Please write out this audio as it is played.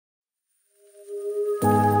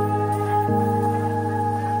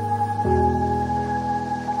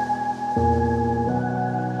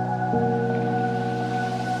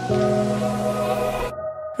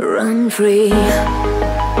free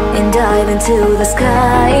and dive into the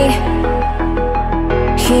sky.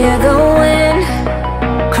 Hear the wind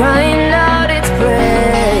crying out its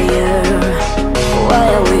prayer. Why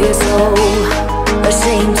are we so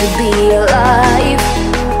ashamed to be alive?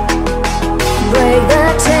 Break the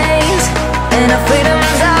chains and our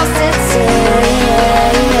freedom's ours to take.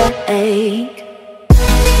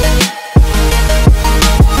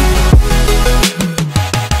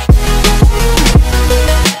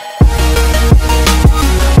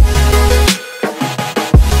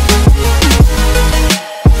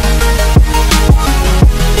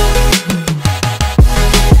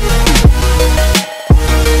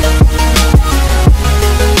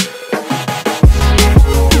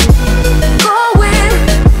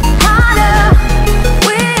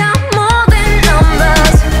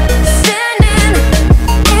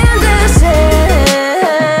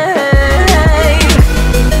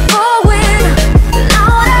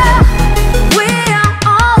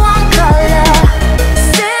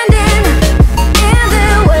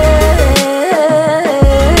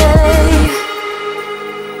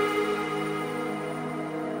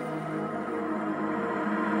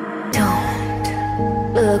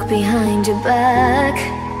 Look behind your back.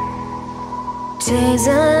 Chase a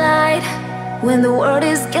light when the world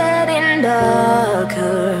is getting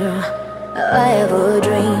darker. I have a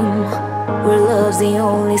dream where love's the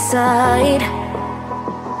only side.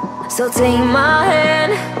 So take my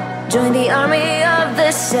hand, join the army of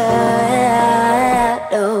the shadows.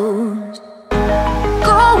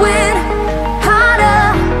 Go with